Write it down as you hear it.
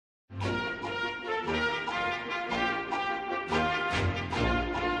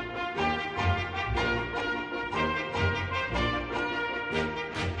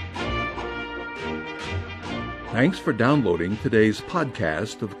Thanks for downloading today's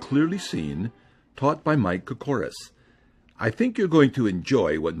podcast of Clearly Seen, taught by Mike Kokoris. I think you're going to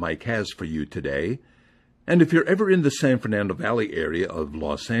enjoy what Mike has for you today. And if you're ever in the San Fernando Valley area of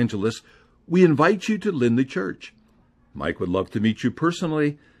Los Angeles, we invite you to Lindley Church. Mike would love to meet you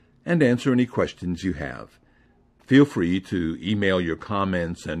personally and answer any questions you have. Feel free to email your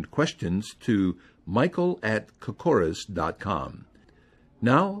comments and questions to michael@kokoris.com.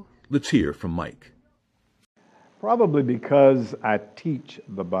 Now, let's hear from Mike. Probably because I teach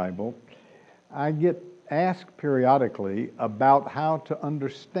the Bible, I get asked periodically about how to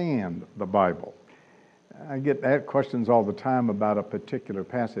understand the Bible. I get questions all the time about a particular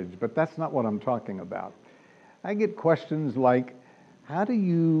passage, but that's not what I'm talking about. I get questions like, how do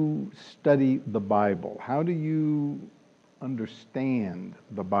you study the Bible? How do you understand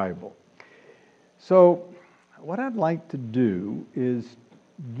the Bible? So what I'd like to do is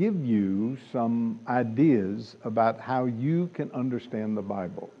give you some ideas about how you can understand the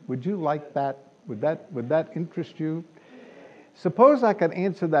Bible. Would you like that? Would that interest you? Suppose I could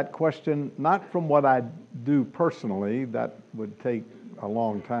answer that question not from what I do personally, that would take a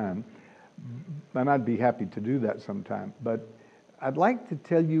long time, and I'd be happy to do that sometime, but I'd like to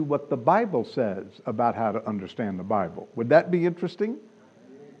tell you what the Bible says about how to understand the Bible. Would that be interesting?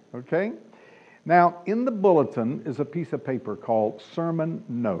 Okay. Now, in the bulletin is a piece of paper called Sermon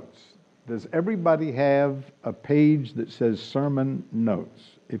Notes. Does everybody have a page that says Sermon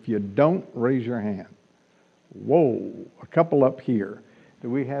Notes? If you don't, raise your hand. Whoa, a couple up here.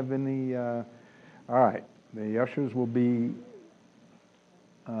 Do we have any? All right, the ushers will be,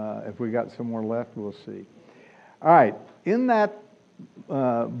 if we got some more left, we'll see. All right, in that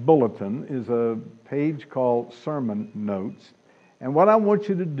bulletin is a page called Sermon Notes. And what I want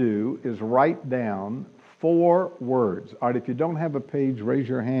you to do is write down 4 words. All right, if you don't have a page, raise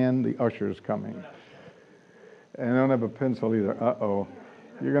your hand. The usher is coming. And I don't have a pencil either. Uh-oh.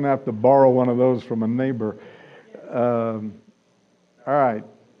 You're going to have to borrow one of those from a neighbor. All right.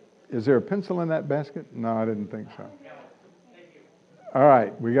 Is there a pencil in that basket? No, I didn't think so. All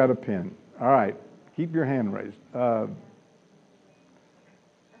right, we got a pen. All right, keep your hand raised.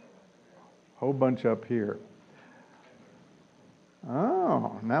 Whole bunch up here.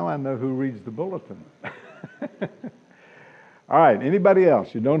 Oh, now I know who reads the bulletin. All right, anybody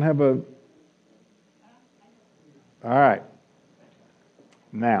else? You don't have a... All right.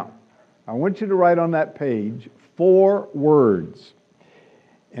 Now, I want you to write on that page 4 words.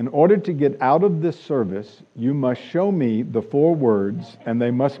 In order to get out of this service, you must show me the 4 words, and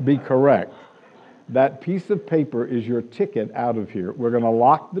they must be correct. That piece of paper is your ticket out of here. We're going to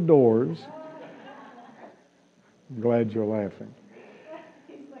lock the doors. I'm glad you're laughing.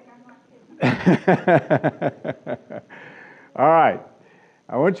 All right.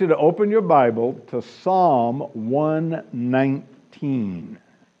 I want you to open your Bible to Psalm 119.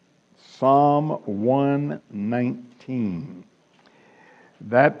 Psalm 119.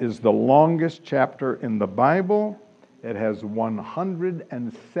 That is the longest chapter in the Bible. It has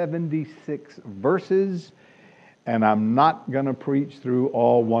 176 verses, and I'm not going to preach through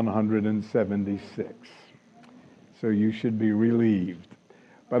all 176. So you should be relieved.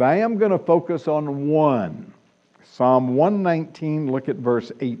 But I am going to focus on one. Psalm 119, look at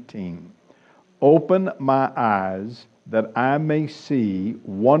verse 18. Open my eyes that I may see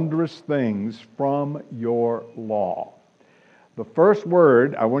wondrous things from your law. The first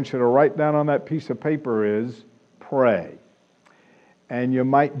word I want you to write down on that piece of paper is pray. And you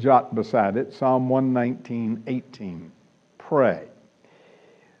might jot beside it Psalm 119:18. Pray.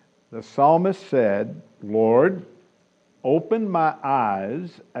 The psalmist said, Lord, open my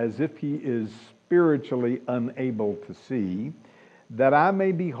eyes as if he is spiritually unable to see, that I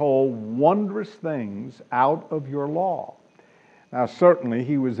may behold wondrous things out of your law. Now, certainly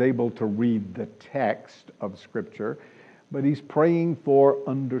he was able to read the text of Scripture, but he's praying for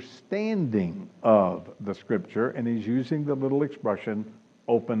understanding of the Scripture, and he's using the little expression,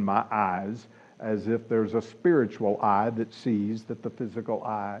 open my eyes, as if there's a spiritual eye that sees that the physical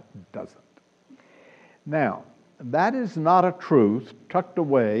eye doesn't. Now, that is not a truth tucked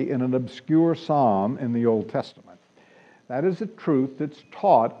away in an obscure psalm in the Old Testament. That is a truth that's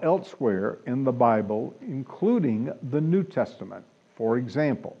taught elsewhere in the Bible, including the New Testament. For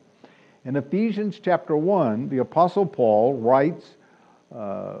example, in Ephesians chapter 1, the Apostle Paul writes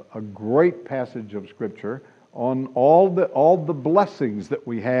a great passage of Scripture on all the blessings that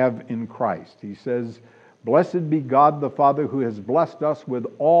we have in Christ. He says, blessed be God the Father who has blessed us with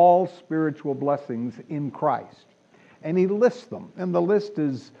all spiritual blessings in Christ. And he lists them. And the list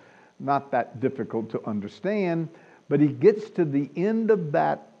is not that difficult to understand, but he gets to the end of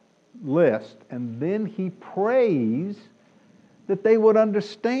that list, and then he prays that they would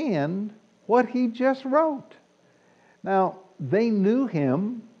understand what he just wrote. Now, they knew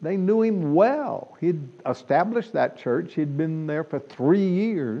him well. He'd established that church. He'd been there for 3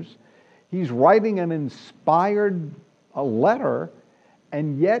 years. He's writing an inspired letter,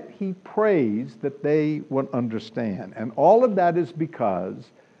 and yet he prays that they would understand. And all of that is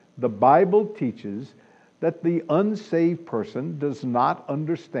because the Bible teaches that the unsaved person does not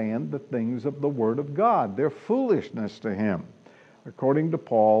understand the things of the Word of God. They're foolishness to him, according to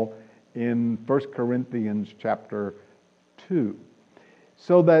Paul in 1 Corinthians chapter 2.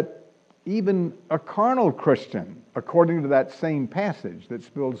 So that even a carnal Christian, according to that same passage that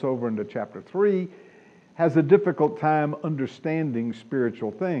spills over into chapter 3, has a difficult time understanding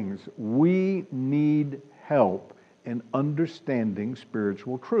spiritual things. We need help in understanding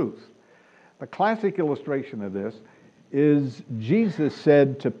spiritual truth. The classic illustration of this is Jesus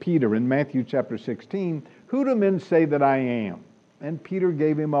said to Peter in Matthew chapter 16, "Who do men say that I am?" And Peter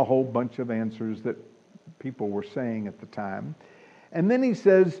gave him a whole bunch of answers that people were saying at the time. And then he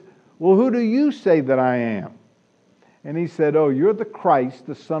says, "Well, who do you say that I am?" And he said, "Oh, you're the Christ,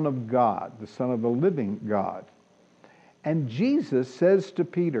 the Son of God, the Son of the living God." And Jesus says to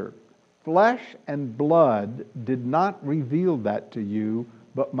Peter, "Flesh and blood did not reveal that to you,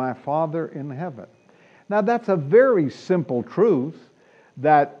 but my Father in heaven." Now that's a very simple truth,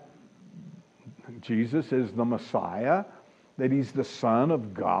 that Jesus is the Messiah, that he's the Son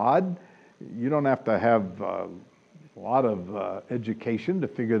of God. You don't have to have a lot of education to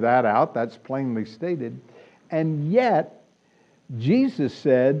figure that out. That's plainly stated. And yet, Jesus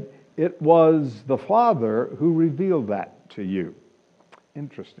said it was the Father who revealed that to you.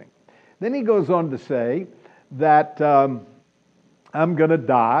 Interesting. Then he goes on to say that I'm going to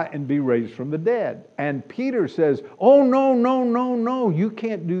die and be raised from the dead. And Peter says, "Oh, no, you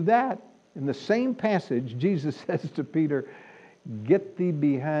can't do that." In the same passage, Jesus says to Peter, "Get thee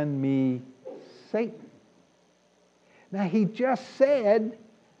behind me, Satan." Now, he just said,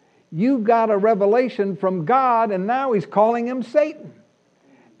 you got a revelation from God, and now he's calling him Satan.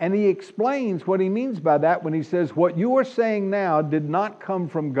 And he explains what he means by that when he says, what you are saying now did not come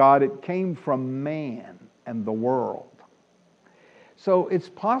from God, it came from man and the world. So it's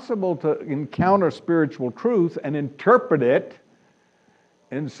possible to encounter spiritual truth and interpret it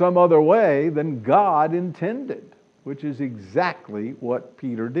in some other way than God intended, which is exactly what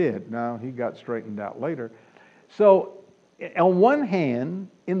Peter did. Now, he got straightened out later. So, on one hand,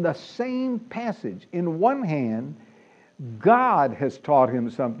 in the same passage, in one hand, God has taught him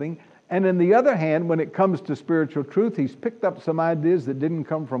something, and in the other hand, when it comes to spiritual truth, he's picked up some ideas that didn't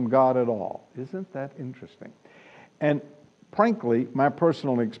come from God at all. Isn't that interesting? And frankly, my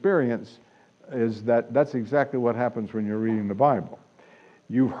personal experience is that that's exactly what happens when you're reading the Bible.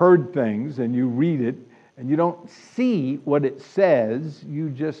 You've heard things and you read it, and you don't see what it says, you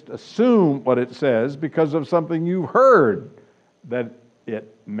just assume what it says because of something you heard that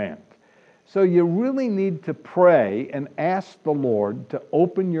it meant. So you really need to pray and ask the Lord to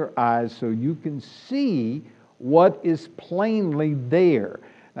open your eyes so you can see what is plainly there.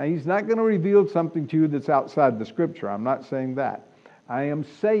 Now, he's not going to reveal something to you that's outside the Scripture. I'm not saying that. I am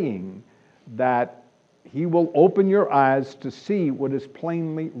saying that he will open your eyes to see what is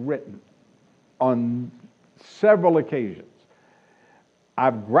plainly written. On several occasions,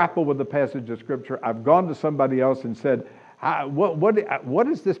 I've grappled with the passage of Scripture. I've gone to somebody else and said, what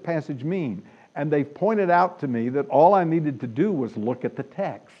does this passage mean? And they pointed out to me that all I needed to do was look at the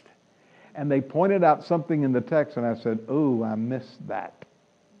text. And they pointed out something in the text, and I said, oh, I missed that.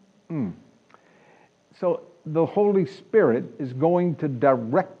 So the Holy Spirit is going to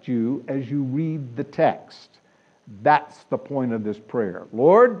direct you as you read the text. That's the point of this prayer.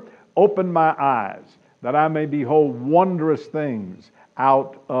 Lord, open my eyes that I may behold wondrous things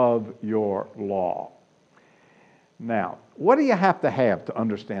out of your law. Now, what do you have to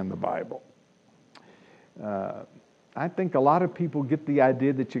understand the Bible? I think a lot of people get the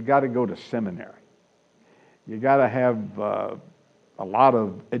idea that you got to go to seminary. You got to have a lot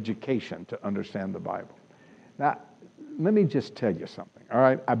of education to understand the Bible. Now, let me just tell you something, all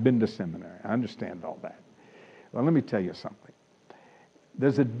right? I've been to seminary. I understand all that. Well, let me tell you something.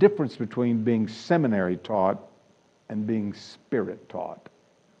 There's a difference between being seminary taught and being Spirit taught.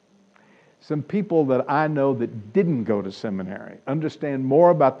 Some people that I know that didn't go to seminary understand more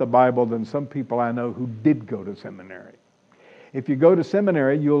about the Bible than some people I know who did go to seminary. If you go to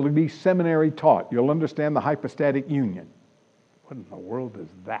seminary, you'll be seminary taught. You'll understand the hypostatic union. What in the world is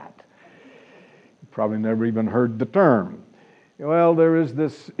that? You probably never even heard the term. Well, there is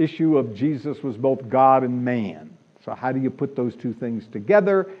this issue of Jesus was both God and man. So how do you put those two things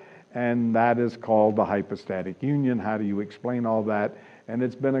together? and that is called the hypostatic union. How do you explain all that? And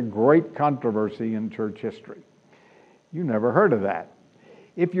it's been a great controversy in church history. You never heard of that.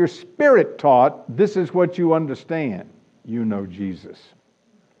 If you're Spirit taught, this is what you understand. You know Jesus.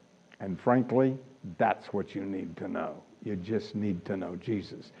 And frankly, that's what you need to know. You just need to know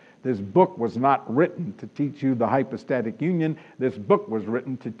Jesus. This book was not written to teach you the hypostatic union. This book was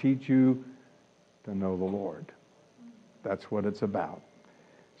written to teach you to know the Lord. That's what it's about.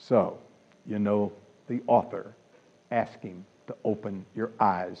 So, you know the author. Ask him to open your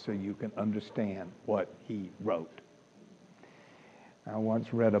eyes so you can understand what he wrote. I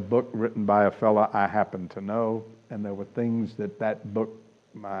once read a book written by a fellow I happen to know, and there were things that book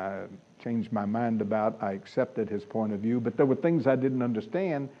changed my mind about. I accepted his point of view, but there were things I didn't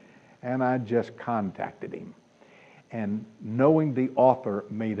understand, and I just contacted him. And knowing the author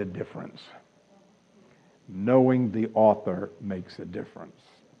made a difference. Knowing the author makes a difference.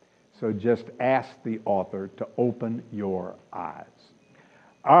 So just ask the author to open your eyes.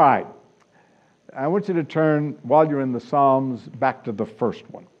 All right. I want you to turn, while you're in the Psalms, back to the first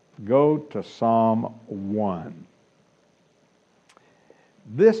one. Go to Psalm 1.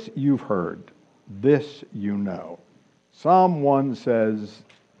 This you've heard. This you know. Psalm 1 says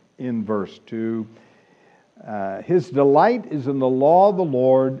in verse 2, His delight is in the law of the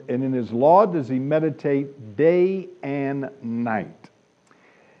Lord, and in His law does he meditate day and night.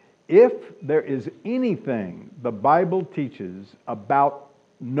 If there is anything the Bible teaches about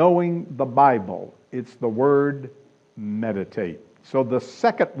knowing the Bible, it's the word meditate. So the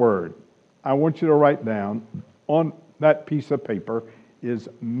second word I want you to write down on that piece of paper is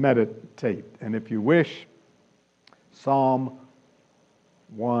meditate. And if you wish, Psalm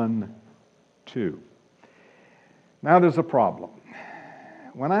 1:2. Now there's a problem.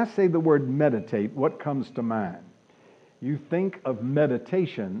 When I say the word meditate, what comes to mind? You think of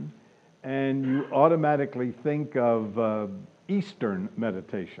meditation and you automatically think of Eastern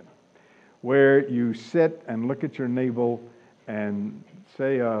meditation, where you sit and look at your navel and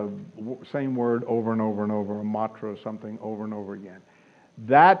say a same word over and over and over, a mantra or something over and over again.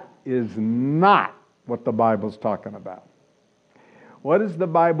 That is not what the Bible's talking about. What does the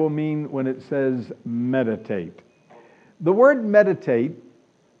Bible mean when it says meditate? The word meditate,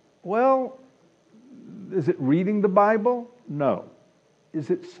 well, is it reading the Bible? No. Is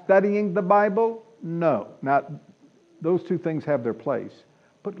it studying the Bible? No. Now, those two things have their place.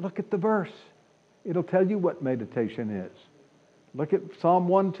 But look at the verse. It'll tell you what meditation is. Look at Psalm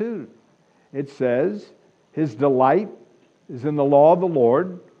 1:2. It says, His delight is in the law of the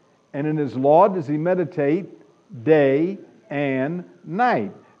Lord, and in His law does he meditate day and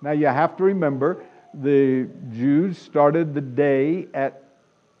night. Now you have to remember, the Jews started the day at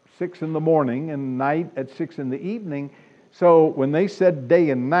 6 in the morning and night at 6 in the evening. So when they said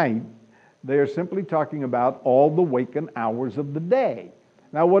day and night, they are simply talking about all the waking hours of the day.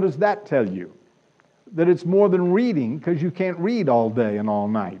 Now what does that tell you? That it's more than reading, because you can't read all day and all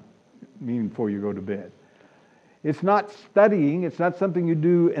night, meaning before you go to bed. It's not studying. It's not something you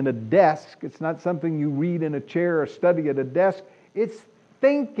do in a desk. It's not something you read in a chair or study at a desk. It's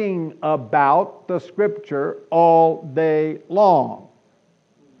thinking about the Scripture all day long.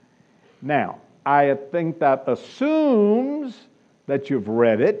 Now, I think that assumes that you've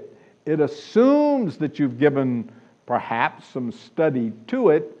read it. It assumes that you've given perhaps some study to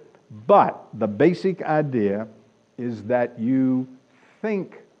it, but the basic idea is that you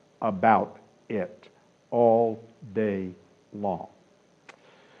think about it all day long.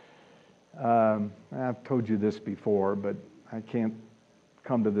 I've told you this before, but I can't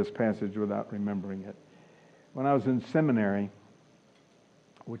come to this passage without remembering it. When I was in seminary,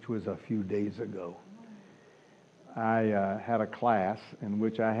 which was a few days ago, I had a class in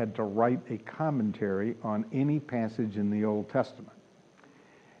which I had to write a commentary on any passage in the Old Testament.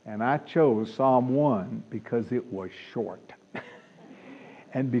 And I chose Psalm 1 because it was short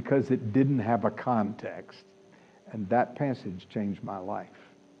and because it didn't have a context. And that passage changed my life.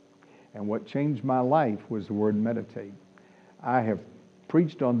 And what changed my life was the word meditate. I have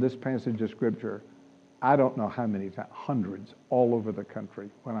preached on this passage of Scripture, I don't know how many times, hundreds, all over the country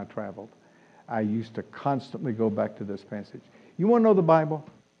when I traveled. I used to constantly go back to this passage. You want to know the Bible?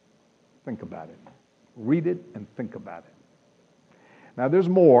 Think about it. Read it and think about it. Now there's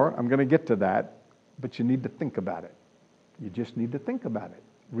more. I'm going to get to that. But you need to think about it. You just need to think about it.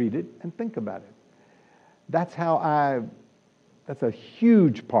 Read it and think about it. That's a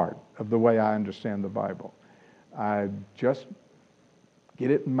huge part of the way I understand the Bible. I just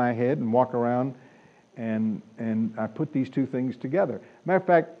get it in my head and walk around and I put these two things together. Matter of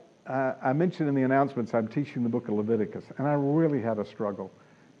fact, I mentioned in the announcements I'm teaching the book of Leviticus, and I really had a struggle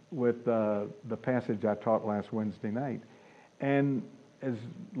with the passage I taught last Wednesday night. And as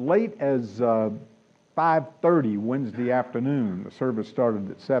late as 5:30 Wednesday afternoon, the service started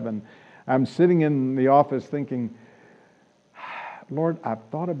at 7, I'm sitting in the office thinking, Lord, I've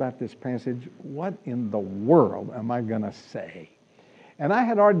thought about this passage. What in the world am I going to say? And I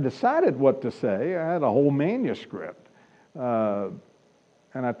had already decided what to say. I had a whole manuscript.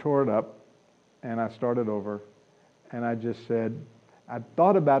 And I tore it up, and I started over, and I just said, I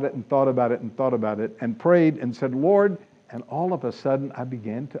thought about it and thought about it and thought about it and prayed and said, Lord, and all of a sudden I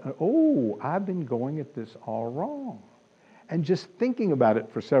began to, I've been going at this all wrong. And just thinking about it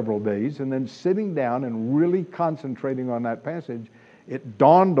for several days and then sitting down and really concentrating on that passage, it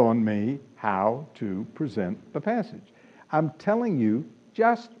dawned on me how to present the passage. I'm telling you,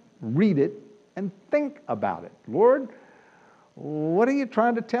 just read it and think about it. Lord, what are you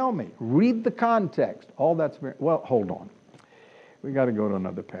trying to tell me? Read the context. All that's very, well, hold on. We got to go to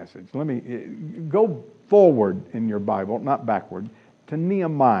another passage. Let me go forward in your Bible, not backward, to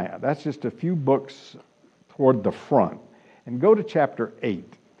Nehemiah. That's just a few books toward the front. And go to chapter 8.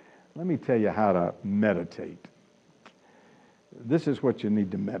 Let me tell you how to meditate. This is what you need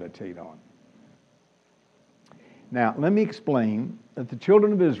to meditate on. Now, let me explain that the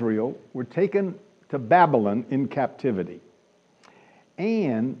children of Israel were taken to Babylon in captivity.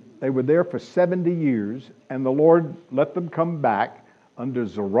 And they were there for 70 years, and the Lord let them come back under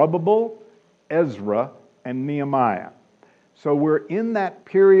Zerubbabel, Ezra, and Nehemiah. So we're in that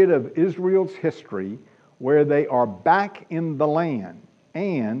period of Israel's history where they are back in the land.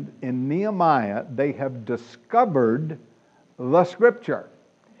 And in Nehemiah, they have discovered the Scripture.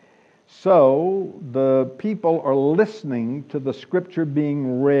 So the people are listening to the Scripture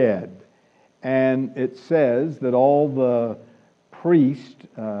being read. And it says that all the priests,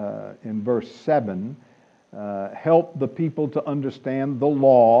 in verse 7, helped the people to understand the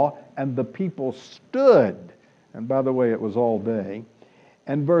law, and the people stood. And by the way, it was all day.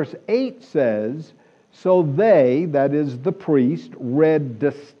 And verse 8 says, so they, that is the priest, read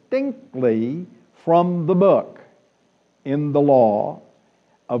distinctly from the book in the law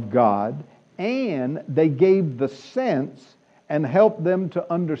of God, and they gave the sense and helped them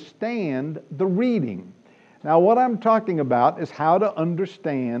to understand the reading. Now, what I'm talking about is how to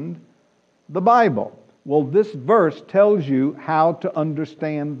understand the Bible. Well, this verse tells you how to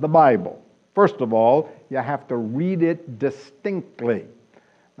understand the Bible. First of all, you have to read it distinctly.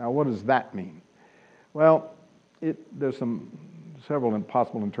 Now, what does that mean? Well, there's several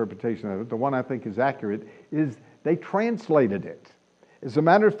possible interpretations of it. The one I think is accurate is they translated it. As a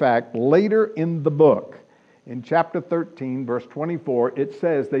matter of fact, later in the book, in chapter 13, verse 24, it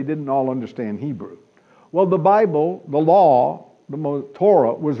says they didn't all understand Hebrew. Well, the Bible, the law, the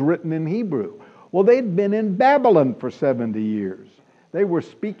Torah, was written in Hebrew. Well, they'd been in Babylon for 70 years. They were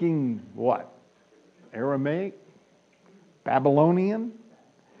speaking what? Aramaic? Babylonian?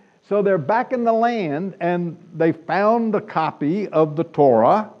 So they're back in the land, and they found a copy of the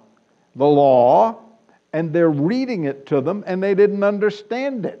Torah, the law, and they're reading it to them, and they didn't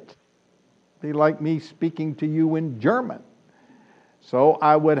understand it. Be like me speaking to you in German. So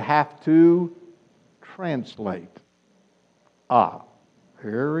I would have to translate.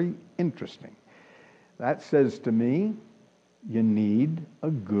 Very interesting. That says to me, you need a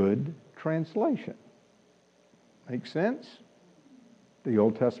good translation. Make sense? The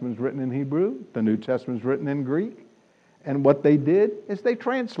Old Testament is written in Hebrew. The New Testament is written in Greek. And what they did is they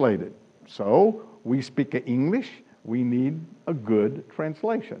translated. So we speak English. We need a good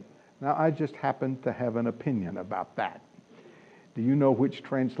translation. Now, I just happen to have an opinion about that. Do you know which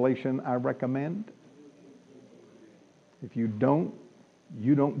translation I recommend? If you don't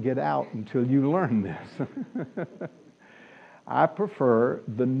get out until you learn this. I prefer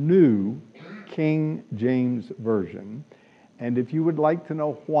the New King James Version. And if you would like to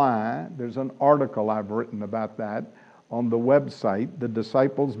know why, there's an article I've written about that on the website, the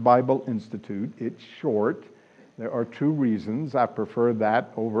Disciples Bible Institute. It's short. There are two reasons I prefer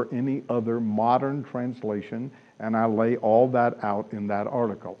that over any other modern translation, and I lay all that out in that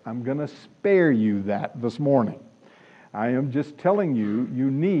article. I'm going to spare you that this morning. I am just telling you,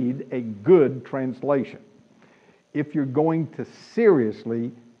 you need a good translation if you're going to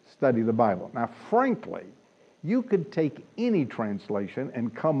seriously study the Bible. Now, frankly, you could take any translation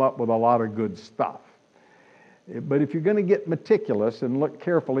and come up with a lot of good stuff. But if you're going to get meticulous and look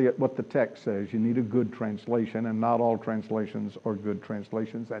carefully at what the text says, you need a good translation, and not all translations are good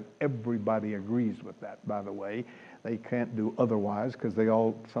translations, and everybody agrees with that, by the way. They can't do otherwise because they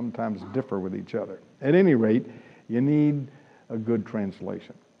all sometimes differ with each other. At any rate, you need a good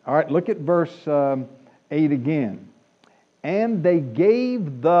translation. All right, look at verse 8 again. and they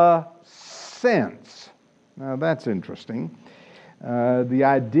gave the sense. Now that's interesting. The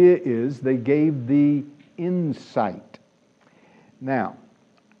idea is they gave the insight. Now,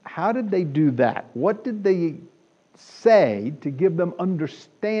 how did they do that? What did they say to give them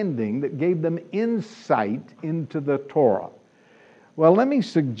understanding that gave them insight into the Torah? Well, let me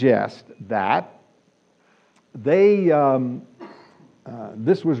suggest that this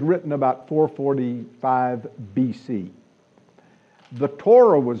was written about 445 BC. The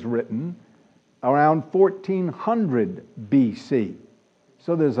Torah was written around 1400 BC.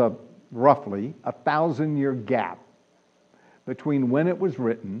 So there's roughly 1,000-year gap between when it was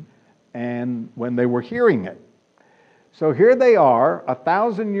written and when they were hearing it. So here they are,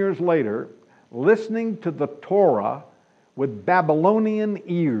 1,000 years later, listening to the Torah with Babylonian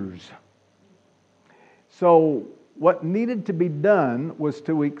ears. So what needed to be done was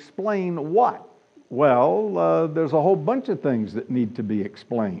to explain what? Well, there's a whole bunch of things that need to be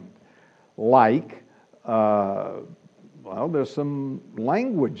explained. Like, there's some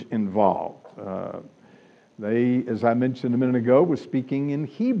language involved. They, as I mentioned a minute ago, were speaking in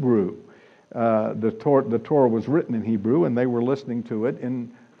Hebrew. The Torah was written in Hebrew, and they were listening to it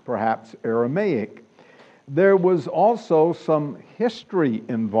in perhaps Aramaic. There was also some history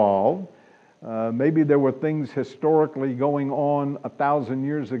involved. Maybe there were things historically going on 1,000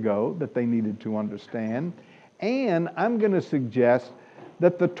 years ago that they needed to understand. And I'm going to suggest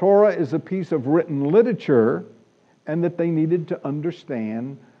that the Torah is a piece of written literature and that they needed to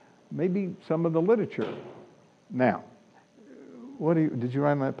understand maybe some of the literature. Now, did you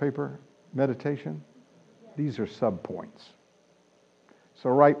write on that paper? Meditation? These are subpoints. So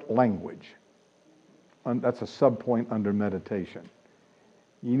write language. That's a subpoint under meditation.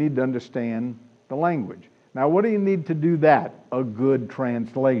 You need to understand the language. Now, what do you need to do that? A good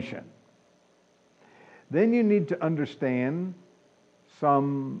translation. Then you need to understand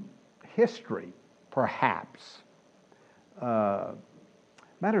some history, perhaps.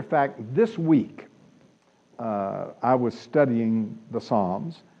 Matter of fact, this week, I was studying the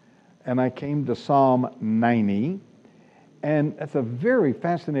Psalms, and I came to Psalm 90, and that's a very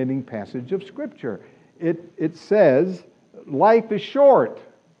fascinating passage of Scripture. It says, life is short,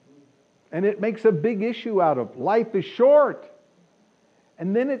 and it makes a big issue out of life is short.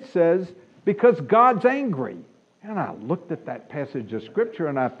 And then it says, because God's angry. And I looked at that passage of Scripture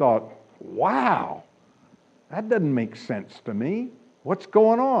and I thought, wow, that doesn't make sense to me. What's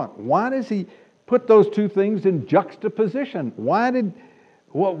going on? Why does he put those two things in juxtaposition? What?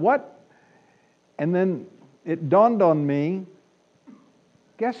 And then it dawned on me,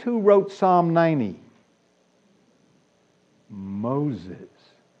 guess who wrote Psalm 90? Moses.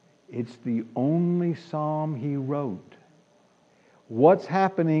 It's the only psalm he wrote. What's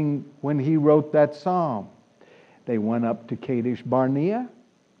happening when he wrote that psalm? They went up to Kadesh Barnea.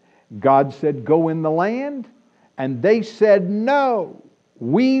 God said, go in the land. And they said, no,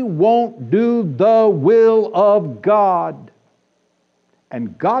 we won't do the will of God.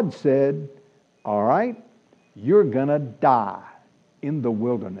 And God said, all right, you're going to die in the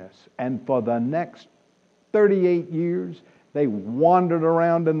wilderness. And for the next 38 years, they wandered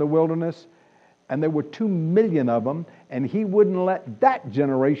around in the wilderness, and there were 2 million of them, and he wouldn't let that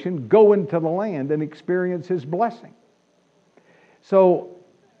generation go into the land and experience his blessing. So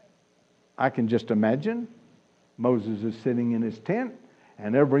I can just imagine Moses is sitting in his tent,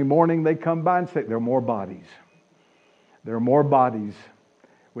 and every morning they come by and say, there are more bodies. There are more bodies.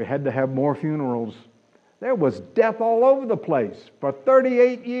 We had to have more funerals. There was death all over the place for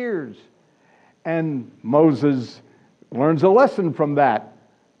 38 years. And Moses learns a lesson from that.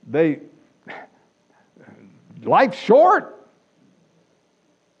 Life's short.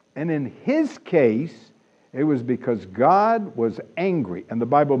 And in his case, it was because God was angry. And the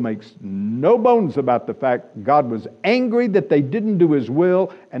Bible makes no bones about the fact God was angry that they didn't do his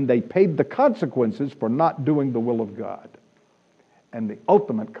will, and they paid the consequences for not doing the will of God. And the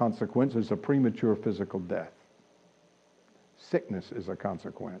ultimate consequence is a premature physical death. Sickness is a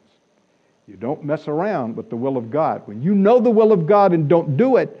consequence. You don't mess around with the will of God. When you know the will of God and don't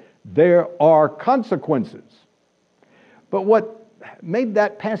do it, there are consequences. But what made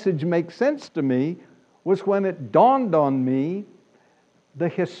that passage make sense to me was when it dawned on me the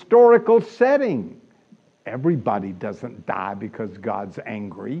historical setting. Everybody doesn't die because God's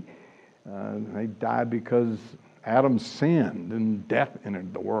angry. They die because Adam sinned and death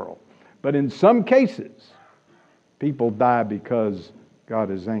entered the world. But in some cases, people die because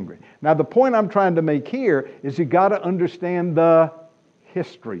God is angry. Now, the point I'm trying to make here is you got to understand the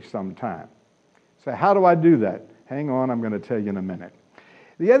history sometime. So how do I do that? Hang on, I'm going to tell you in a minute.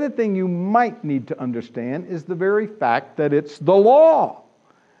 The other thing you might need to understand is the very fact that it's the law.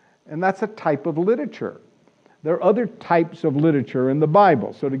 And that's a type of literature. There are other types of literature in the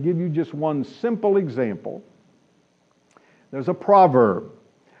Bible. So to give you just one simple example, there's a proverb.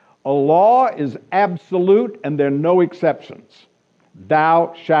 A law is absolute and there are no exceptions.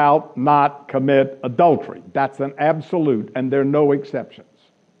 Thou shalt not commit adultery. That's an absolute and there are no exceptions.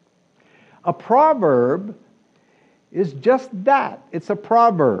 A proverb is just that. It's a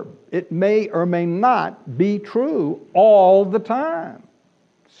proverb. It may or may not be true all the time.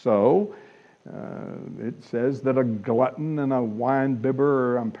 So, it says that a glutton and a wine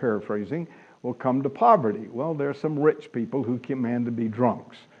bibber, I'm paraphrasing, will come to poverty. Well, there are some rich people who command to be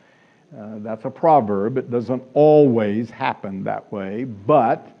drunks. That's a proverb. It doesn't always happen that way,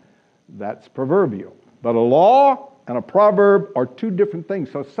 but that's proverbial. But a law and a proverb are two different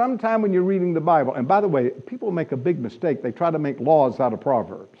things. So sometime when you're reading the Bible, and by the way, people make a big mistake. They try to make laws out of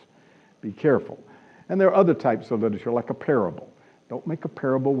proverbs. Be careful. And there are other types of literature, like a parable. Don't make a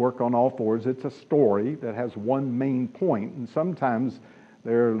parable work on all fours. It's a story that has one main point, and sometimes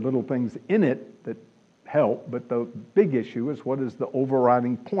there are little things in it that help, but the big issue is what is the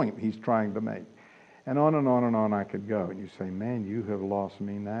overriding point he's trying to make. And on and on and on I could go. And you say, man, you have lost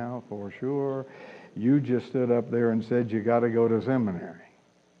me now for sure. You just stood up there and said you got to go to seminary.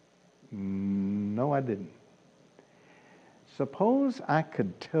 No, I didn't. Suppose I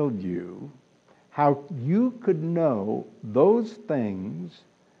could tell you how you could know those things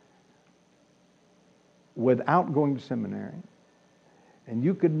without going to seminary, and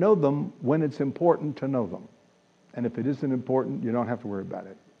you could know them when it's important to know them. And if it isn't important, you don't have to worry about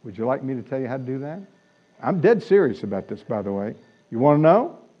it. Would you like me to tell you how to do that? I'm dead serious about this, by the way. You want to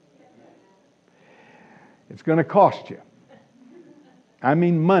know? It's going to cost you. I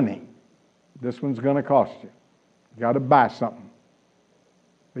mean money. This one's going to cost you. You got to buy something.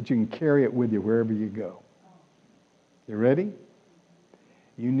 But you can carry it with you wherever you go. You ready?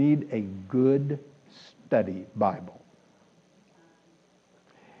 You need a good study Bible.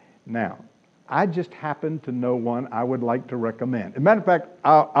 Now, I just happen to know one I would like to recommend. As a matter of fact,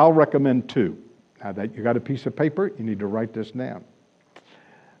 I'll recommend two. Now that you got a piece of paper, you need to write this down.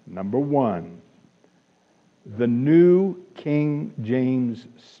 Number one, the New King James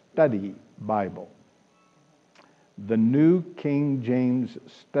Study Bible. The New King James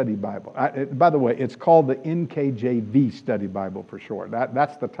Study Bible. By the way, it's called the NKJV Study Bible for short.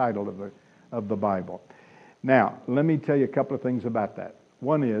 That's the title of the Bible. Now, let me tell you a couple of things about that.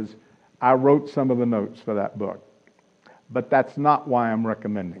 One is, I wrote some of the notes for that book, but that's not why I'm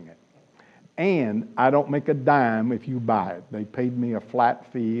recommending it. And I don't make a dime if you buy it. They paid me a flat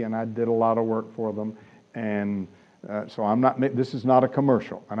fee, and I did a lot of work for them, and so I'm not. This is not a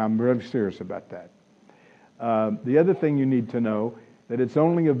commercial, and I'm really serious about that. The other thing you need to know, that it's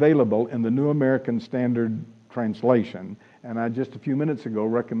only available in the New American Standard Translation, and I just a few minutes ago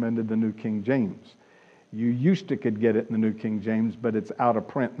recommended the New King James. You used to could get it in the New King James, but it's out of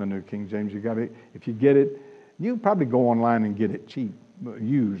print in the New King James. You got to, if you get it, you can probably go online and get it cheap,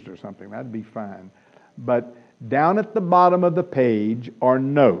 used or something. That'd be fine. But down at the bottom of the page are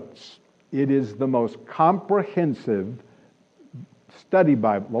notes. It is the most comprehensive study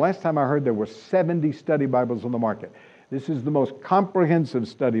Bible. The last time I heard there were 70 study Bibles on the market. This is the most comprehensive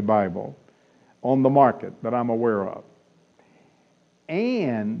study Bible on the market that I'm aware of.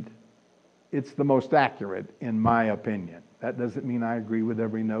 And it's the most accurate, in my opinion. That doesn't mean I agree with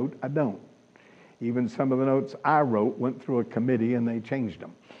every note. I don't. Even some of the notes I wrote went through a committee and they changed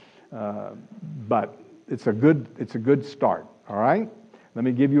them. But it's a good start, all right? Let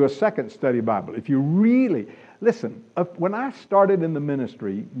me give you a second study Bible. If you really, listen, when I started in the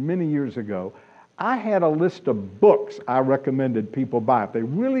ministry many years ago, I had a list of books I recommended people buy if they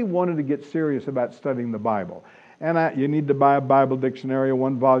really wanted to get serious about studying the Bible. And you need to buy a Bible dictionary, a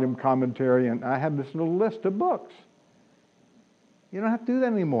one-volume commentary, and I had this little list of books. You don't have to do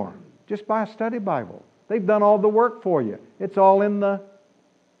that anymore. Just buy a study Bible. They've done all the work for you. It's all in the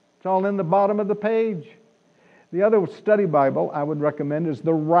bottom of the page. The other study Bible I would recommend is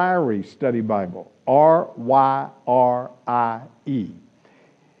the Ryrie Study Bible, R-Y-R-I-E.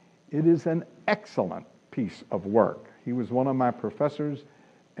 It is an excellent piece of work. He was one of my professors,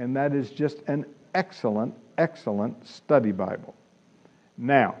 and that is just an excellent study Bible.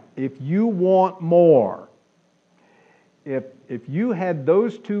 Now, if you want more, if you had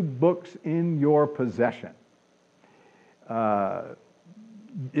those two books in your possession,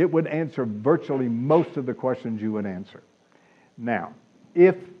 it would answer virtually most of the questions you would answer. Now,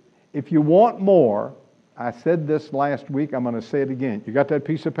 if you want more, I said this last week. I'm going to say it again. You got that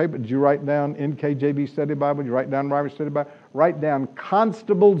piece of paper? Did you write down NKJV Study Bible? Did you write down Ryrie Study Bible? Write down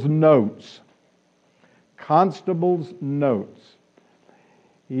Constable's Notes. Constable's Notes.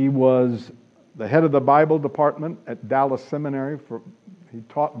 He was the head of the Bible department at Dallas Seminary. He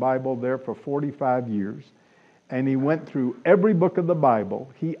taught Bible there for 45 years. And he went through every book of the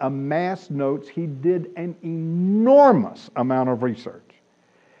Bible. He amassed notes. He did an enormous amount of research.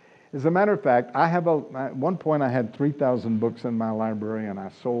 As a matter of fact, at one point I had 3,000 books in my library, and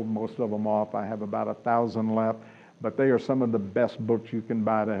I sold most of them off. I have about 1,000 left, but they are some of the best books you can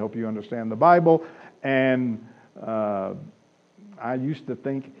buy to help you understand the Bible. And I used to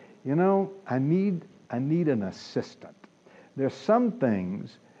think, I need an assistant. There's some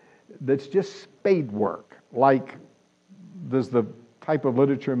things that's just spade work. Like, does the type of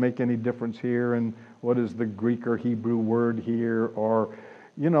literature make any difference here? And what is the Greek or Hebrew word here? Or,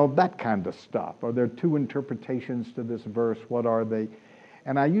 that kind of stuff. Are there two interpretations to this verse? What are they?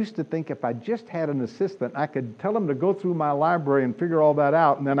 And I used to think if I just had an assistant, I could tell him to go through my library and figure all that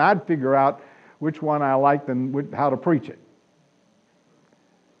out, and then I'd figure out which one I liked and how to preach it.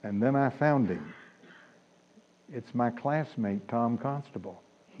 And then I found him. It's my classmate, Tom Constable.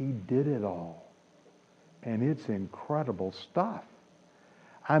 He did it all. And it's incredible stuff.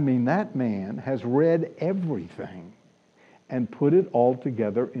 I mean, that man has read everything and put it all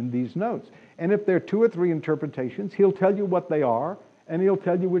together in these notes. And if there are 2 or 3 interpretations, he'll tell you what they are, and he'll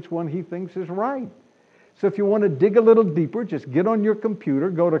tell you which one he thinks is right. So if you want to dig a little deeper, just get on your computer,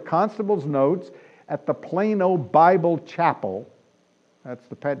 go to Constable's Notes at the Plano Bible Chapel. That's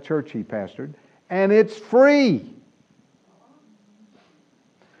the church he pastored. And it's free.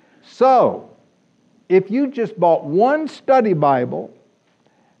 So, if you just bought one study Bible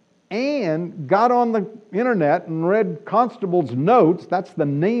and got on the internet and read Constable's Notes, that's the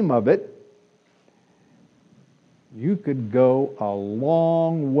name of it, you could go a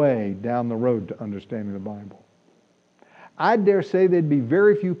long way down the road to understanding the Bible. I dare say there'd be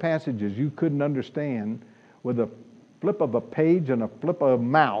very few passages you couldn't understand with a flip of a page and a flip of a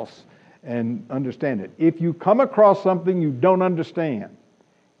mouse and understand it. If you come across something you don't understand,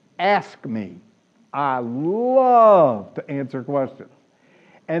 ask me. I love to answer questions.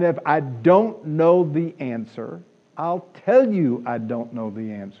 And if I don't know the answer, I'll tell you I don't know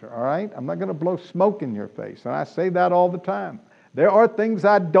the answer, all right? I'm not going to blow smoke in your face. And I say that all the time. There are things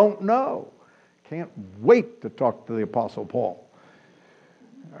I don't know. Can't wait to talk to the Apostle Paul.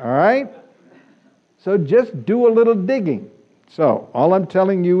 All right? So just do a little digging. So all I'm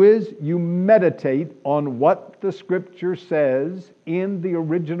telling you is you meditate on what the Scripture says in the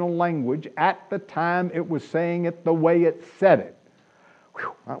original language at the time it was saying it the way it said it.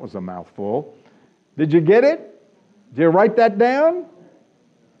 Whew, that was a mouthful. Did you get it? Did you write that down?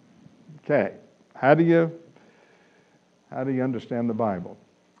 Okay. How do you understand the Bible?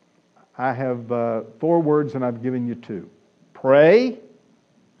 I have 4 words and I've given you 2. Pray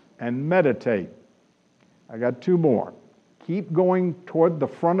and meditate. I got 2 more. Keep going toward the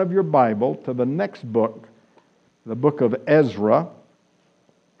front of your Bible to the next book, the book of Ezra,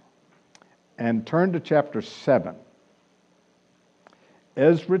 and turn to chapter 7.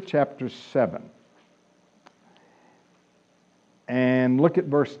 Ezra chapter 7. And look at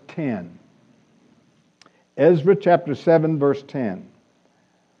verse 10. Ezra chapter 7, verse 10.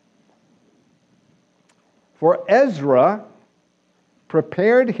 For Ezra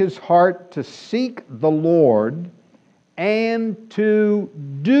prepared his heart to seek the Lord and to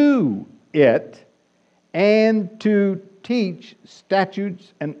do it, and to teach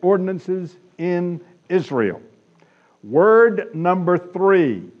statutes and ordinances in Israel. Word number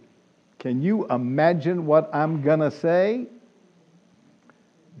 3. Can you imagine what I'm going to say?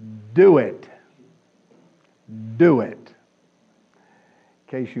 Do it. Do it.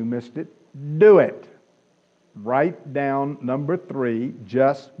 In case you missed it, do it. Write down number 3.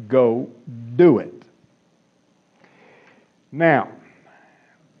 Just go do it. Now,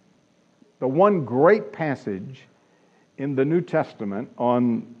 the one great passage in the New Testament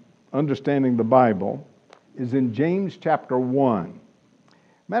on understanding the Bible is in James chapter 1.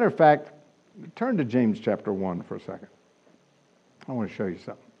 Matter of fact, turn to James chapter 1 for a second. I want to show you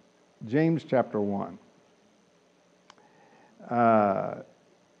something. James chapter 1.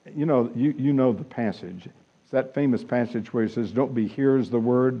 You know the passage. It's that famous passage where he says, don't be hearers of the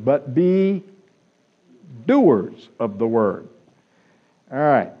word, but be doers of the word. All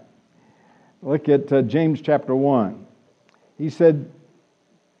right. Look at James chapter 1. He said,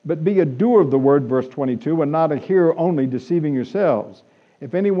 but be a doer of the word, verse 22, and not a hearer only, deceiving yourselves.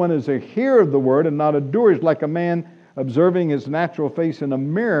 If anyone is a hearer of the word and not a doer, is like a man observing his natural face in a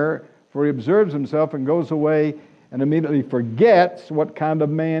mirror, For he observes himself and goes away and immediately forgets what kind of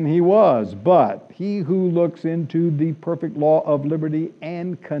man he was. But he who looks into the perfect law of liberty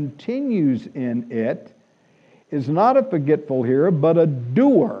and continues in it is not a forgetful hearer, but a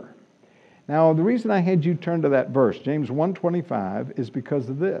doer. Now, the reason I had you turn to that verse, James 1:25, is because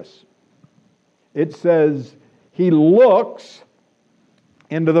of this. It says, he looks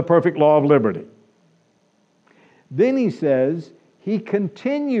into the perfect law of liberty. Then he says, he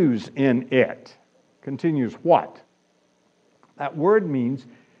continues in it. Continues what? That word means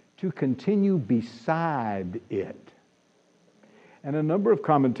to continue beside it. And a number of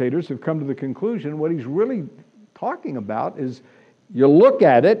commentators have come to the conclusion what he's really talking about is you look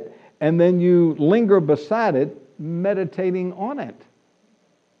at it and then you linger beside it, meditating on it.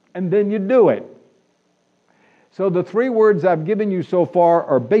 And then you do it. So the three words I've given you so far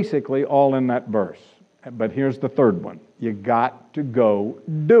are basically all in that verse. But here's the third one. You got to go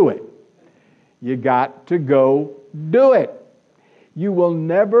do it. You got to go do it. You will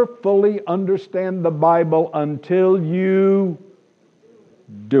never fully understand the Bible until you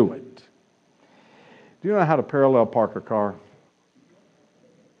do it. Do you know how to parallel park a car?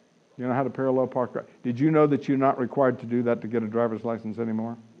 You know how to parallel park a car? Did you know that you're not required to do that to get a driver's license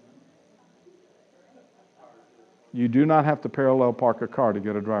anymore? You do not have to parallel park a car to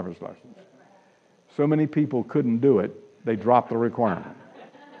get a driver's license. So many people couldn't do it, they dropped the requirement.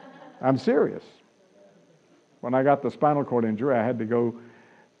 I'm serious. When I got the spinal cord injury, I had to go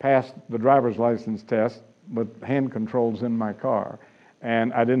pass the driver's license test with hand controls in my car,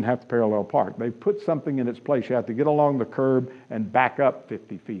 and I didn't have to parallel park. They put something in its place. You have to get along the curb and back up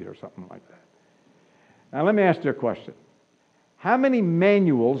 50 feet or something like that. Now let me ask you a question. How many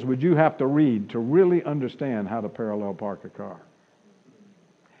manuals would you have to read to really understand how to parallel park a car?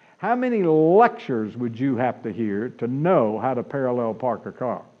 How many lectures would you have to hear to know how to parallel park a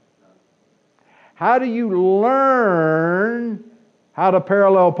car? How do you learn how to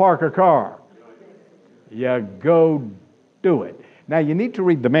parallel park a car? You go do it. Now you need to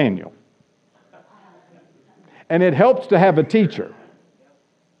read the manual. And it helps to have a teacher.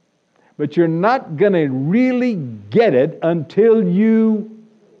 But you're not going to really get it until you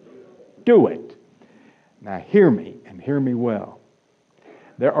do it. Now hear me, and hear me well.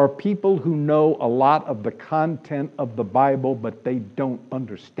 There are people who know a lot of the content of the Bible, but they don't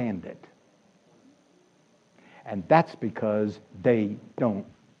understand it. And that's because they don't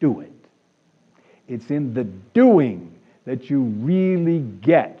do it. It's in the doing that you really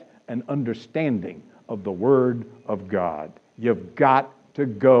get an understanding of the Word of God. You've got to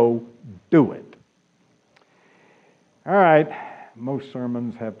go do it. All right, most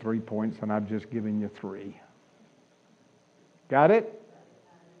sermons have 3 points, and I've just given you 3. Got it?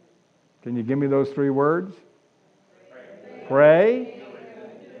 Can you give me those 3 words? Pray.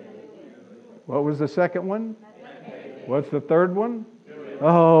 What was the second one? What's the third one?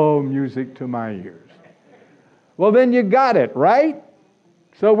 Oh, music to my ears. Well, then you got it, right?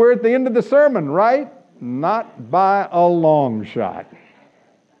 So we're at the end of the sermon, right? Not by a long shot.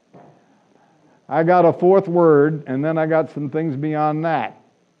 I got a 4th word, and then I got some things beyond that.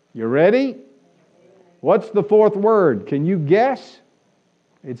 You ready? What's the 4th word? Can you guess?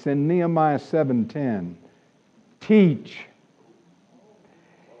 It's in Nehemiah 7:10. Teach.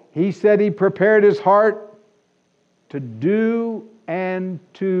 He said he prepared his heart to do and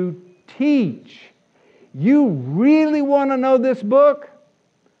to teach. You really want to know this book?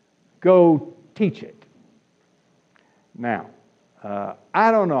 Go teach it. Now,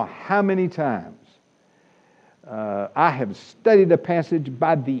 I don't know how many times I have studied a passage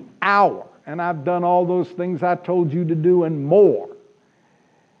by the hour, and I've done all those things I told you to do and more.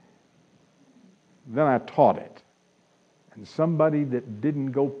 Then I taught it. And somebody that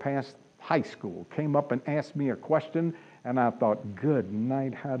didn't go past high school came up and asked me a question, and I thought, good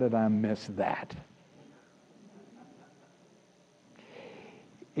night, how did I miss that?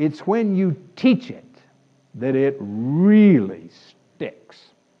 It's when you teach it that it really sticks.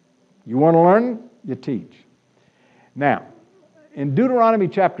 You want to learn? You teach. Now, in Deuteronomy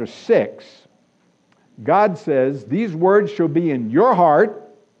chapter 6, God says, these words shall be in your heart,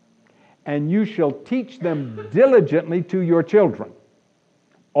 and you shall teach them diligently to your children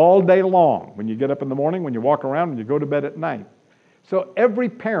all day long. When you get up in the morning, when you walk around, when you go to bed at night. So every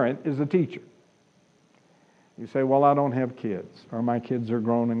parent is a teacher. You say, well, I don't have kids, or my kids are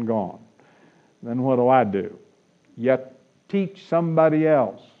grown and gone. Then what do? You teach somebody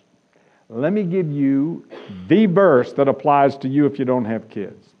else. Let me give you the verse that applies to you if you don't have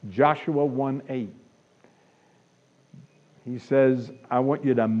kids. Joshua 1:8. He says, I want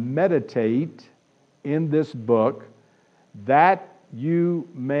you to meditate in this book that you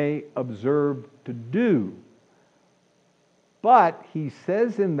may observe to do. But he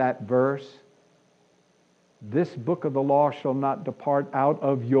says in that verse, this book of the law shall not depart out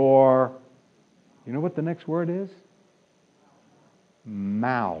of your, you know what the next word is?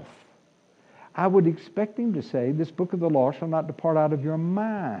 Mouth. I would expect him to say, this book of the law shall not depart out of your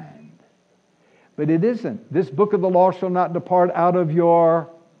mind. But it isn't. This book of the law shall not depart out of your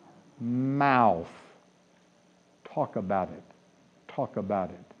mouth. Talk about it. Talk about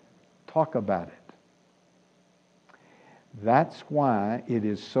it. Talk about it. That's why it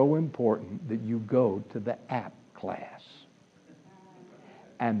is so important that you go to the app class.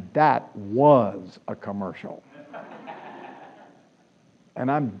 And that was a commercial. And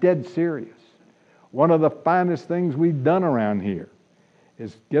I'm dead serious. One of the finest things we've done around here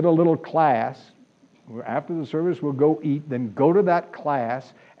is get a little class. After the service, we'll go eat, then go to that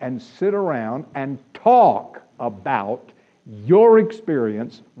class and sit around and talk about your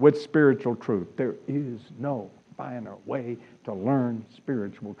experience with spiritual truth. There is no finer way to learn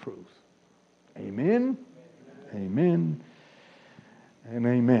spiritual truth. Amen, amen, and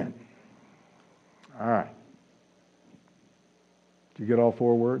amen. All right. Did you get all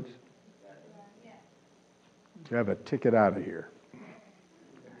 4 words? You have a ticket out of here.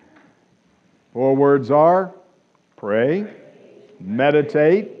 4 words are pray,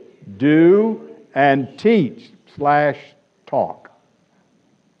 meditate, do, and teach / talk.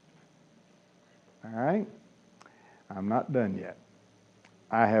 All right? I'm not done yet.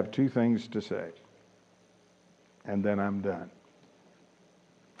 I have 2 things to say, and then I'm done.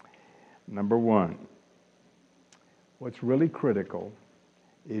 Number 1, what's really critical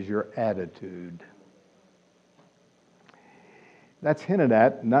is your attitude. That's hinted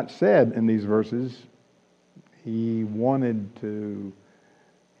at, not said in these verses. He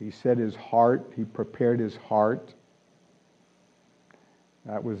said his heart, he prepared his heart.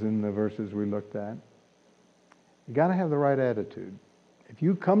 That was in the verses we looked at. You got to have the right attitude. If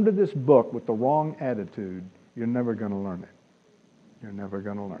you come to this book with the wrong attitude, you're never going to learn it. You're never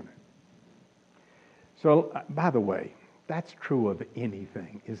going to learn it. So, by the way, that's true of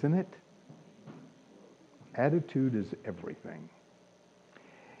anything, isn't it? Attitude is everything.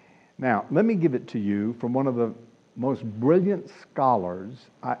 Now, let me give it to you from one of the most brilliant scholars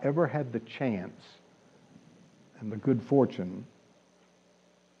I ever had the chance and the good fortune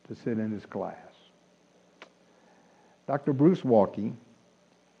to sit in his class. Dr. Bruce Waltke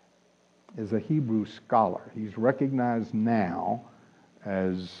is a Hebrew scholar. He's recognized now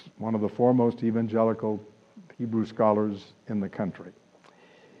as one of the foremost evangelical Hebrew scholars in the country.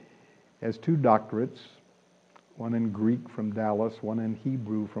 He has 2 doctorates, one in Greek from Dallas, one in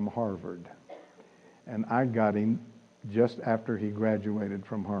Hebrew from Harvard. And I got him just after he graduated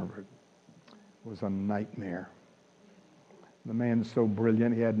from Harvard. It was a nightmare. The man's so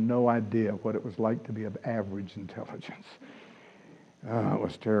brilliant, he had no idea what it was like to be of average intelligence. It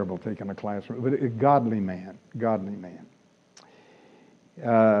was terrible taking a class, but a godly man, godly man.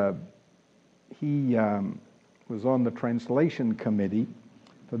 He was on the translation committee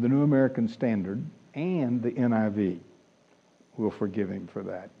for the New American Standard and the NIV. We'll forgive him for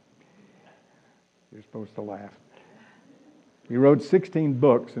that. You're supposed to laugh. He wrote 16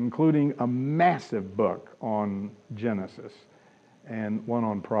 books, including a massive book on Genesis and one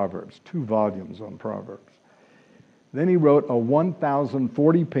on Proverbs, 2 volumes on Proverbs. Then he wrote a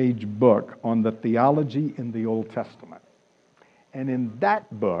 1,040-page book on the theology in the Old Testament. And in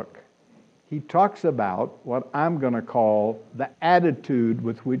that book, he talks about what I'm going to call the attitude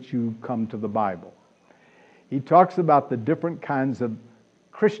with which you come to the Bible. He talks about the different kinds of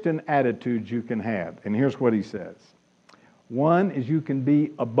Christian attitudes you can have. And here's what he says. One is you can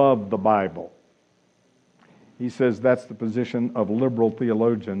be above the Bible. He says that's the position of liberal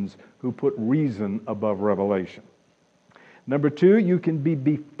theologians who put reason above revelation. Number 2, you can be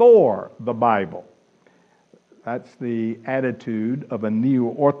before the Bible. That's the attitude of a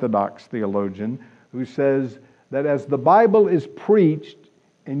neo-Orthodox theologian who says that as the Bible is preached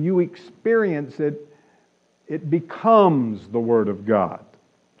and you experience it, it becomes the Word of God.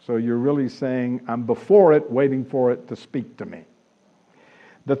 So you're really saying, I'm before it, waiting for it to speak to me.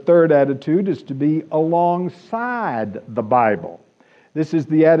 The third attitude is to be alongside the Bible. This is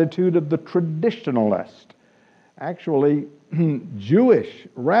the attitude of the traditionalist. Actually, Jewish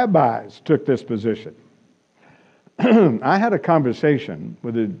rabbis took this position. I had a conversation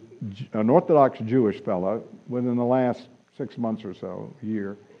with an Orthodox Jewish fellow within the last 6 months or so, a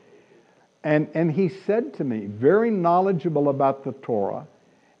year. And he said to me, very knowledgeable about the Torah,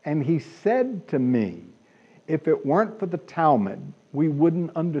 and he said to me, if it weren't for the Talmud, we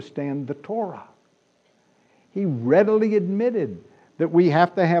wouldn't understand the Torah. He readily admitted that we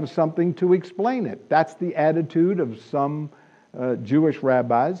have to have something to explain it. That's the attitude of some Jewish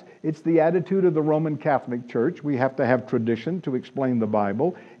rabbis. It's the attitude of the Roman Catholic Church. We have to have tradition to explain the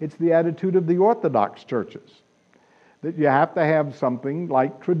Bible. It's the attitude of the Orthodox churches, that you have to have something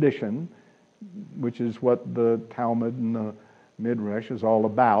like tradition, which is what the Talmud and the Midrash is all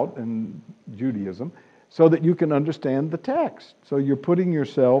about in Judaism, so that you can understand the text. So you're putting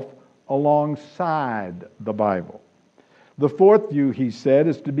yourself alongside the Bible. The fourth view, he said,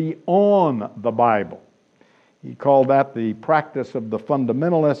 is to be on the Bible. He called that the practice of the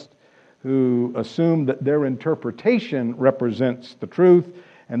fundamentalists, who assume that their interpretation represents the truth,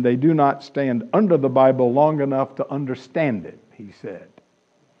 and they do not stand under the Bible long enough to understand it, he said.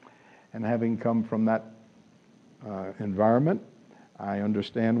 And having come from that environment, I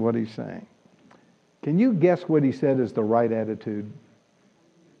understand what he's saying. Can you guess what he said is the right attitude?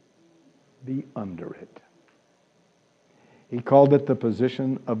 Be under it. He called it the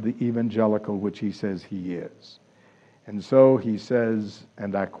position of the evangelical, which he says he is. And so he says,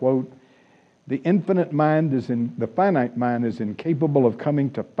 and I quote, the finite mind is incapable of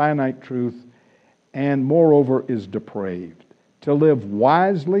coming to finite truth, and moreover is depraved. To live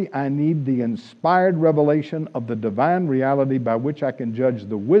wisely, I need the inspired revelation of the divine reality by which I can judge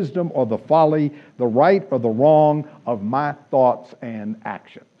the wisdom or the folly, the right or the wrong of my thoughts and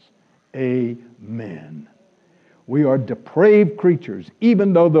actions. Amen. We are depraved creatures,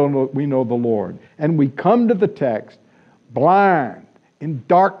 even though we know the Lord. And we come to the text blind, in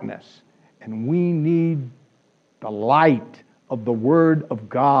darkness, and we need the light of the Word of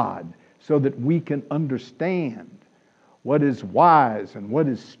God so that we can understand what is wise and what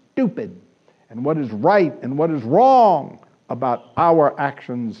is stupid and what is right and what is wrong about our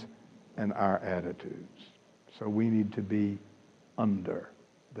actions and our attitudes. So we need to be under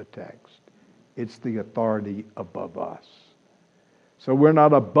the text. It's the authority above us. So we're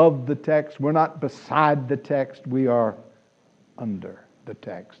not above the text. We're not beside the text. We are under the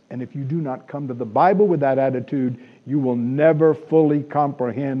text. And if you do not come to the Bible with that attitude, you will never fully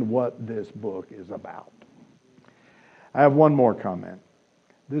comprehend what this book is about. I have one more comment.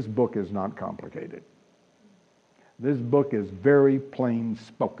 This book is not complicated. This book is very plain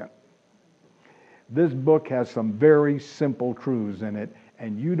spoken. This book has some very simple truths in it,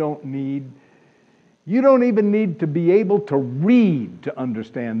 and you don't even need to be able to read to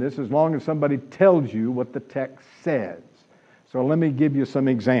understand this, as long as somebody tells you what the text says. So let me give you some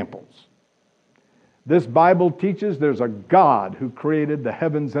examples. This Bible teaches there's a God who created the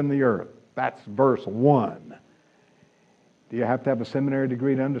heavens and the earth. That's verse 1. Do you have to have a seminary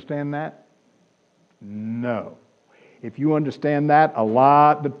degree to understand that? No. If you understand that, a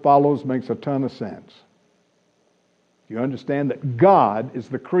lot that follows makes a ton of sense. If you understand that God is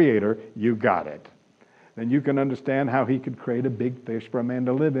the creator, you got it. Then you can understand how he could create a big fish for a man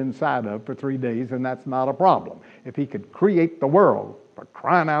to live inside of for 3 days, and that's not a problem. If he could create the world, for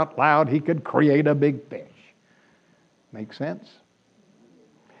crying out loud, he could create a big fish. Make sense?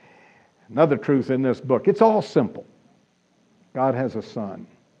 Another truth in this book, it's all simple. God has a son.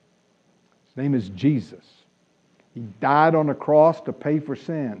 His name is Jesus. He died on a cross to pay for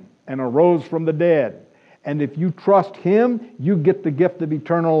sin and arose from the dead. And if you trust him, you get the gift of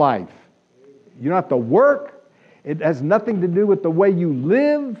eternal life. You don't have to work. It has nothing to do with the way you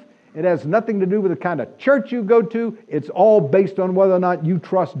live. It has nothing to do with the kind of church you go to. It's all based on whether or not you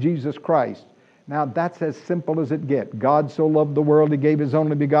trust Jesus Christ. Now, that's as simple as it gets. God so loved the world, he gave his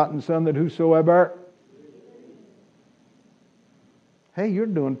only begotten Son, that whosoever... Hey, you're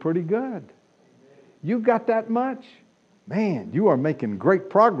doing pretty good. You've got that much? Man, you are making great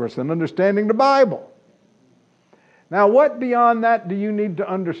progress in understanding the Bible. Now, what beyond that do you need to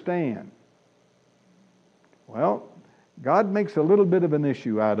understand? Well, God makes a little bit of an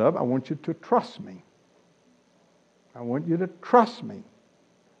issue out of, I want you to trust me. I want you to trust me.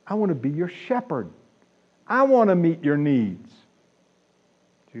 I want to be your shepherd. I want to meet your needs.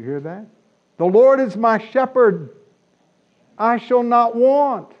 Do you hear that? The Lord is my shepherd. I shall not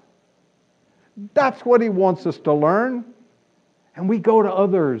want. That's what he wants us to learn. And we go to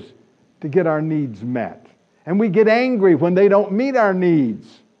others to get our needs met. And we get angry when they don't meet our needs.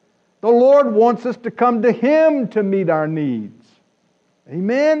 The Lord wants us to come to him to meet our needs.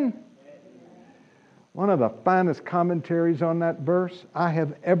 Amen? One of the finest commentaries on that verse I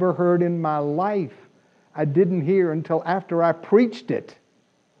have ever heard in my life. I didn't hear until after I preached it.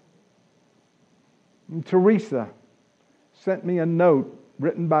 And Teresa sent me a note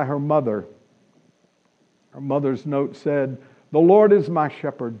written by her mother. Her mother's note said, "The Lord is my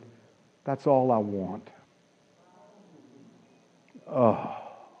shepherd. That's all I want." Oh,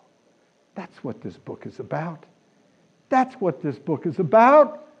 that's what this book is about. That's what this book is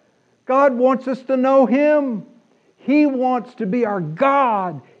about. God wants us to know Him. He wants to be our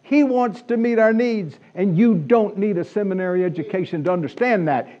God. He wants to meet our needs. And you don't need a seminary education to understand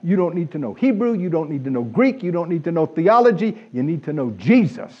that. You don't need to know Hebrew. You don't need to know Greek. You don't need to know theology. You need to know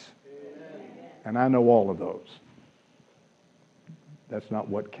Jesus. And I know all of those. That's not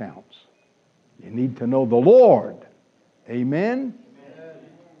what counts. You need to know the Lord. Amen?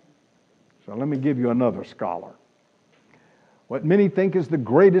 So let me give you another scholar. What many think is the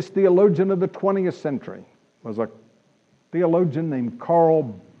greatest theologian of the 20th century was a theologian named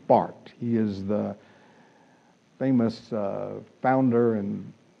Karl Barth. He is the famous founder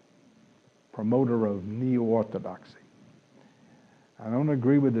and promoter of neo-orthodoxy. I don't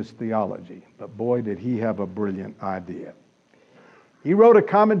agree with his theology, but boy, did he have a brilliant idea. He wrote a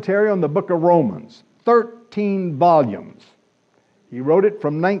commentary on the book of Romans, 13 volumes. He wrote it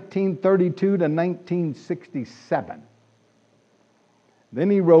from 1932 to 1967. Then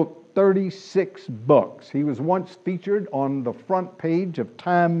he wrote 36 books. He was once featured on the front page of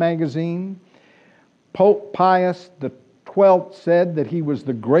Time magazine. Pope Pius XII said that he was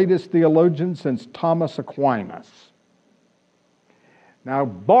the greatest theologian since Thomas Aquinas. Now,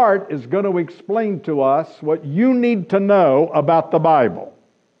 Barth is going to explain to us what you need to know about the Bible.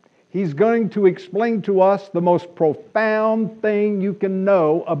 He's going to explain to us the most profound thing you can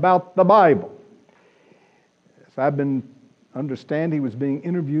know about the Bible. As I've been understand, he was being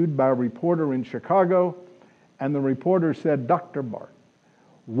interviewed by a reporter in Chicago, and the reporter said, Dr. Barth,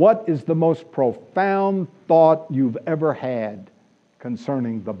 what is the most profound thought you've ever had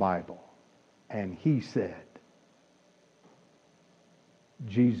concerning the Bible? And he said,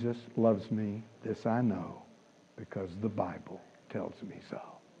 Jesus loves me, this I know, because the Bible tells me so.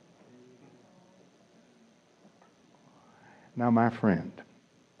 Now, my friend,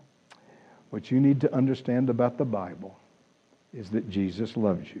 what you need to understand about the Bible is that Jesus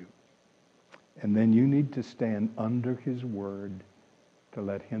loves you. And then you need to stand under His Word to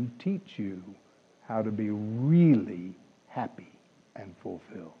let Him teach you how to be really happy and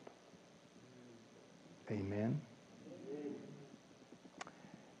fulfilled. Amen?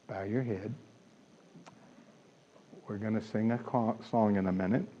 Bow your head. We're going to sing a song in a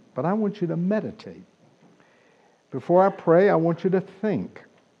minute, but I want you to meditate. Before I pray, I want you to think.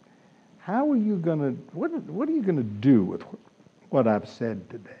 How are you going to, what are you going to do with what I've said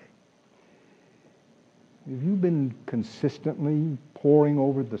today? Have you been consistently poring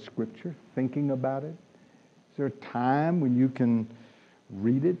over the Scripture, thinking about it? Is there a time when you can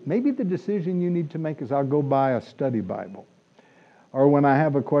read it? Maybe the decision you need to make is I'll go buy a study Bible. Or when I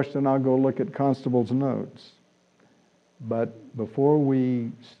have a question, I'll go look at Constable's notes. But before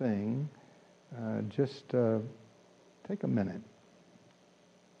we sing, just take a minute.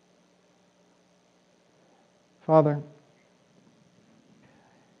 Father,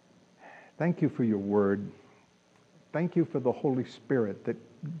 thank you for your word. Thank you for the Holy Spirit that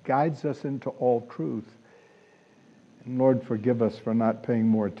guides us into all truth. And Lord, forgive us for not paying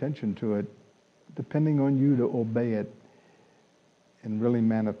more attention to it, depending on you to obey it and really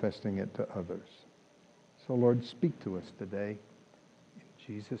manifesting it to others. So Lord, speak to us today. In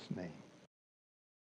Jesus' name.